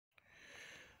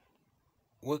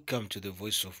Welcome to the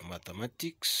Voice of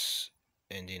Mathematics,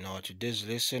 and in our today's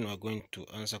lesson we're going to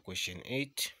answer question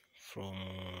 8 from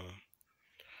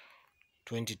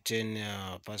 2010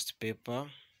 past paper,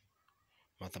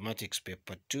 Mathematics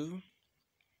paper 2.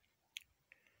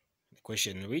 The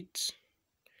question reads: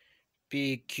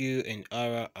 P, Q and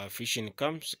R are fishing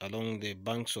camps along the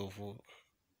banks of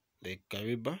the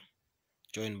Kariba,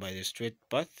 joined by the straight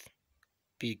path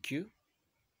PQ,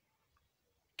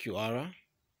 QR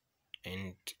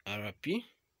and RP.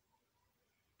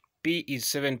 P is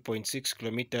 7.6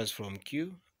 kilometers from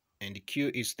Q, and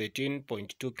Q is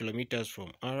 13.2 kilometers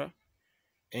from R,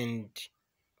 and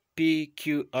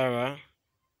PQR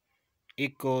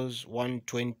equals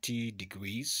 120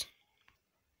 degrees.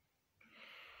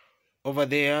 Over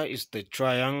there is the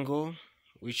triangle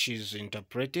which is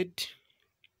interpreted.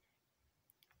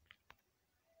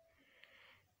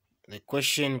 The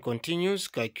question continues: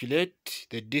 calculate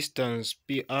the distance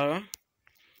PR,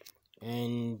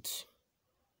 and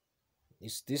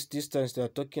is this distance they are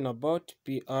talking about,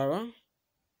 PR.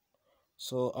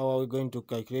 So how are we going to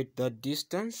calculate that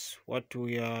distance? What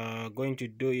we are going to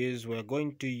do is we are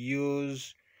going to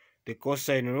use the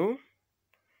cosine rule,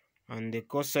 and the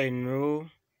cosine rule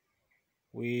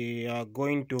we are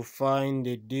going to find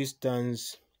the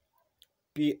distance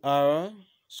PR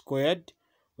squared,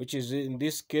 which is, in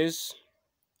this case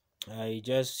I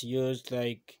just used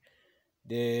like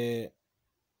the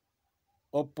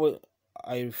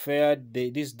I referred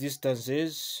these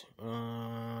distances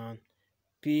PR,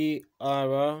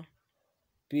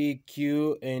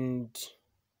 PQ and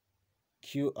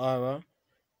QR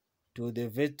to the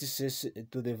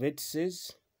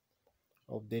vertices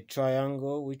of the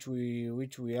triangle which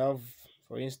we have.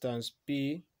 For instance,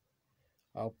 P,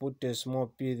 I'll put a small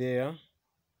p there,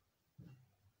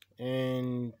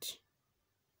 and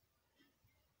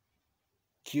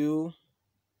Q,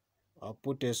 I'll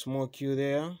put a small q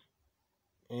there,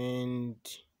 and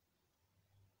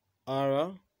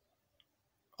R,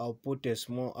 I'll put a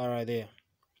small r there.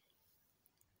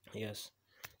 Yes,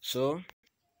 so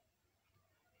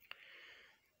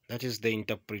that is the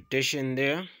interpretation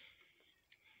there.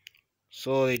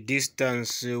 So the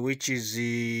distance which is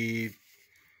the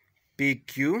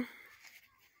PQ,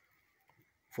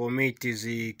 for me it is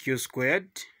the Q squared,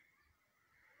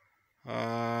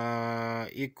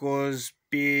 equals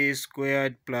P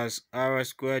squared plus R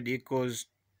squared equals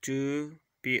 2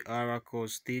 PR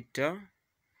cos theta.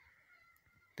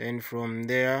 Then from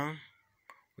there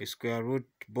we square root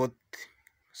both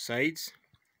sides.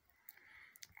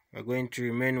 We're going to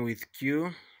remain with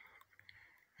Q,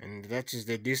 and that is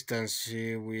the distance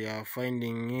we are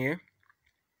finding here.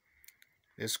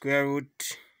 The square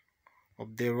root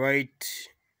of the right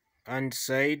hand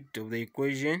side of the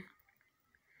equation,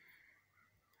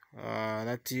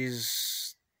 that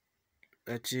is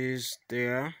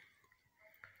there,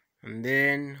 and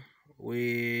then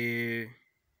we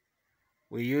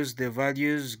use the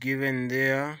values given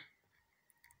there.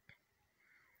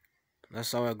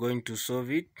 That's how we're going to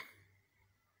solve it,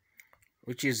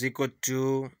 which is equal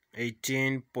to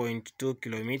 18.2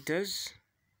 kilometers.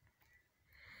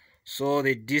 So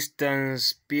the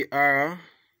distance PR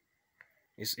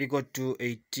is equal to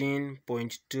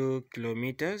 18.2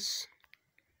 kilometers.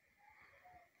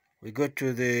 We go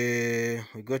to the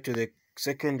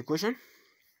second question.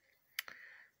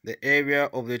 The area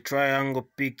of the triangle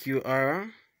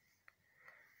PQR.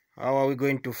 How are we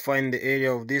going to find the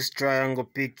area of this triangle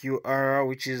PQR,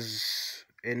 which is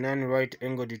a non-right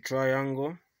angled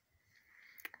triangle?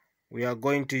 We are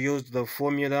going to use the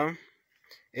formula.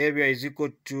 Area is equal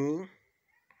to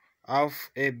half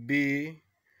AB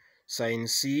sine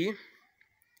C,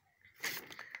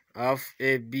 half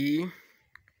AB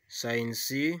sine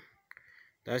C.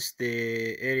 That's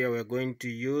the area we're going to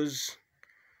use,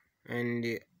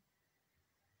 and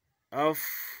half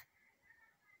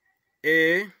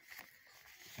A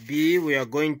B, we are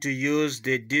going to use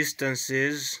the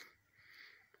distances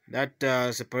that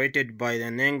are separated by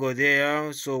an angle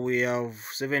there. So we have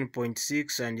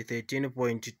 7.6 and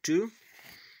 13.2.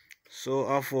 So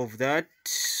half of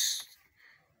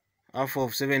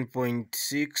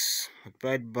 7.6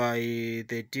 multiplied by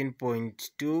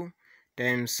 13.2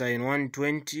 times sine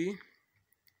 120,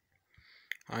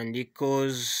 and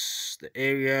equals, the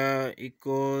area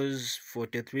equals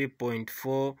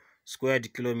 43.4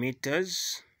 squared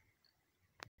kilometers.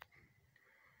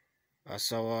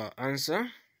 As our answer.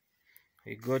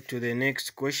 We go to the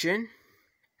next question.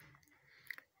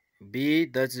 B,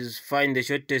 that is find the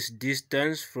shortest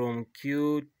distance from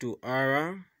Q to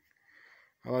R.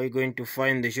 How are we going to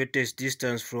find the shortest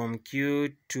distance from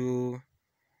Q to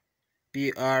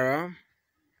PR?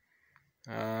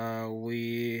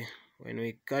 when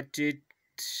we cut it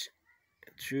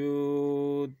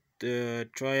through the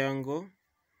triangle,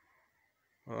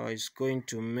 it's going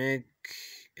to make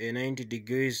a 90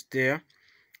 degrees there,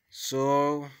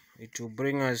 so it will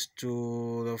bring us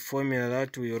to the formula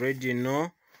that we already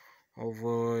know of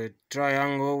a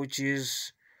triangle, which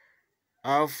is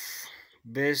half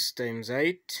base times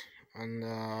height, and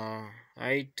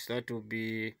height, that will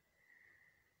be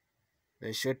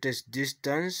the shortest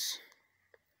distance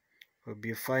we'll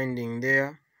be finding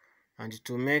there. And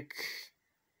to make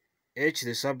h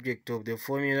the subject of the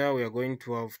formula, we are going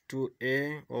to have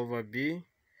 2a over b,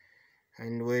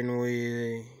 and when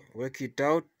we work it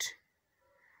out,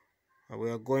 we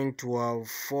are going to have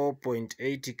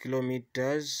 4.80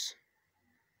 kilometers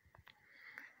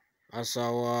as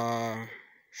our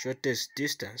shortest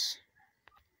distance.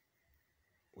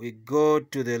 We go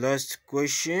to the last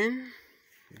question.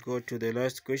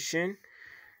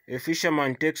 A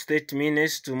fisherman takes 30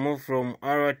 minutes to move from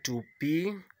R to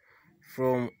P.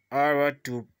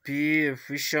 A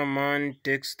fisherman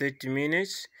takes 30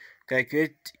 minutes.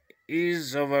 Calculate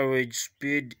his average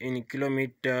speed in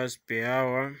kilometers per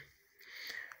hour.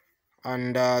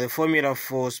 And the formula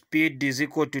for speed is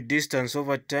equal to distance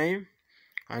over time.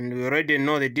 And we already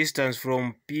know the distance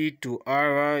from P to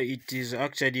R. It is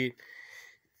actually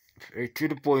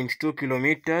 18.2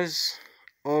 kilometers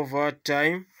over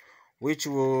time, which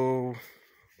there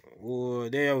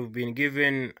we've been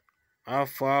given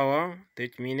half hour,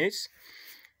 30 minutes.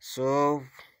 So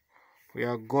we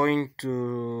are going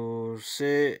to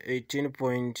say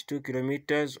 18.2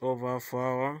 kilometers over half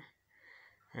hour,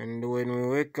 and when we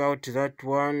work out that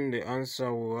one, the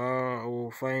answer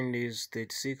we'll find is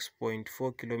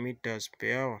 36.4 kilometers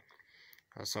per hour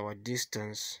as our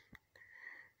distance.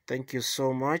 Thank you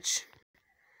so much.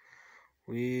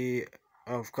 We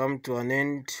have come to an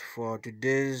end for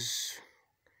today's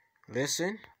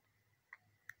lesson.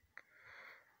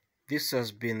 This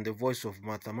has been the Voice of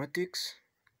Mathematics,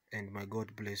 and may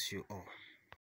God bless you all.